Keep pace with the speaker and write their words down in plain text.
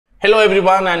Hello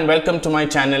everyone and welcome to my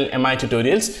channel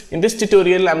MiTutorials. In this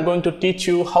tutorial, I'm going to teach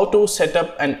you how to set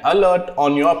up an alert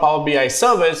on your Power BI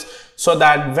service so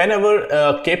that whenever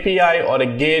a KPI or a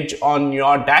gauge on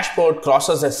your dashboard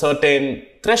crosses a certain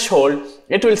threshold,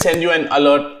 it will send you an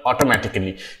alert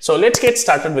automatically. So let's get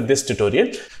started with this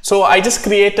tutorial. So I just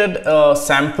created a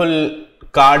sample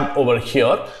card over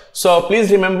here. So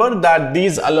please remember that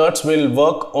these alerts will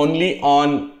work only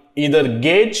on either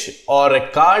gauge or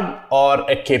a card or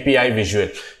a KPI visual.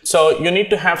 So you need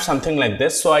to have something like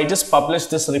this. So I just published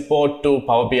this report to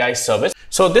Power BI service.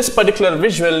 So this particular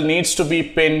visual needs to be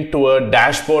pinned to a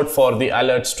dashboard for the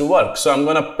alerts to work. So I'm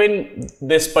going to pin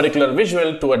this particular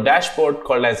visual to a dashboard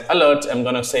called as alerts. I'm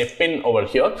going to say pin over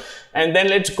here, and then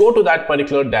let's go to that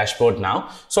particular dashboard now.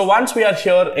 So once we are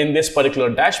here in this particular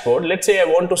dashboard, let's say I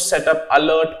want to set up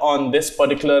alert on this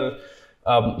particular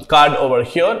card over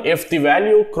here. If the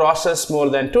value crosses more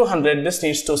than 200, this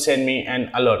needs to send me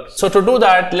an alert. So to do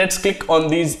that, let's click on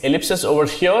these ellipses over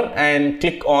here and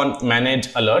click on manage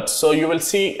alerts. So you will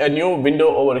see a new window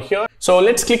over here. So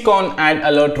let's click on add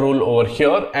alert rule over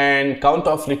here and count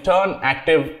of return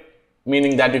active,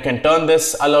 meaning that you can turn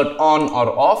this alert on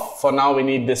or off. For now we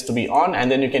need this to be on, and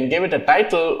then you can give it a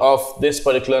title of this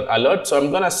particular alert. So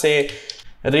I'm gonna say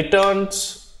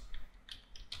returns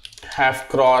have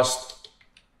crossed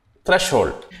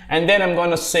threshold, and then I'm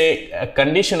going to say a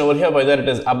condition over here, whether it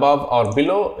is above or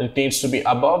below. It needs to be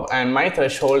above, and my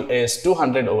threshold is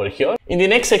 200 over here. In the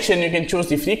next section, you can choose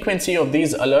the frequency of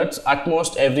these alerts, at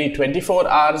most every 24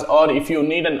 hours, or if you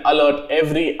need an alert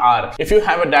every hour. If you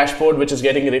have a dashboard which is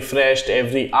getting refreshed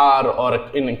every hour or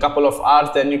in a couple of hours,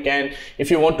 then you can, if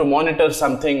you want to monitor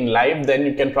something live, then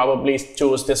you can probably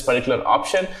choose this particular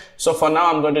option. So for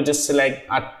now, I'm going to just select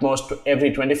at most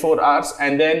every 24 hours,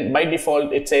 and then by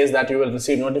default, it says that you will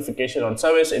receive notification on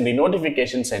service in the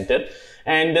notification center.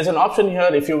 And there's an option here,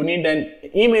 if you need an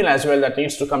email as well that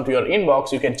needs to come to your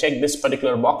inbox, you can check this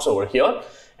particular box over here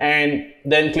and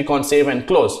then click on save and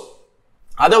close.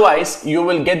 Otherwise, you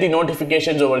will get the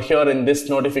notifications over here in this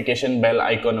notification bell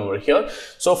icon over here.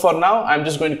 So for now, I'm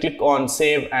just going to click on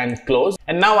save and close.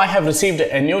 And now I have received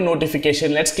a new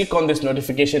notification. Let's click on this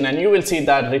notification and you will see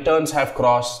that returns have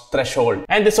crossed threshold.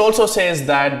 And this also says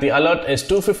that the alert is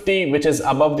 250, which is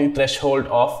above the threshold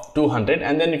of 200.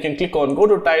 And then you can click on go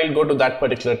to tile, go to that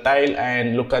particular tile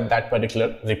and look at that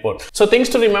particular report. So things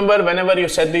to remember whenever you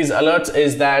set these alerts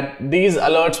is that these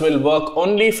alerts will work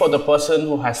only for the person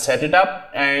who has set it up,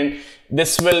 and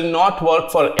this will not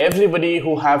work for everybody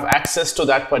who have access to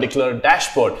that particular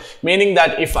dashboard, meaning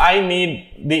that if I need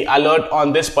the alert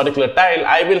on this particular tile,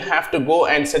 I will have to go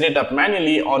and set it up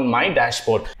manually on my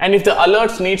dashboard. And if the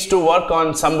alert needs to work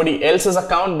on somebody else's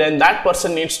account, then that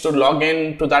person needs to log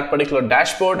in to that particular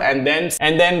dashboard and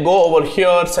then go over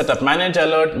here, set up manage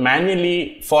alert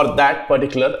manually for that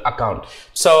particular account.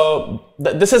 So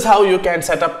this is how you can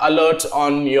set up alerts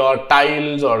on your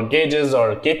tiles or gauges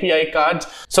or KPI cards.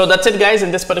 So that's it guys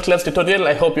in this particular tutorial.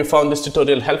 I hope you found this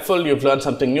tutorial helpful. You've learned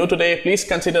something new today. Please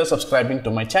consider subscribing to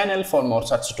my channel for more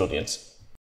such tutorials.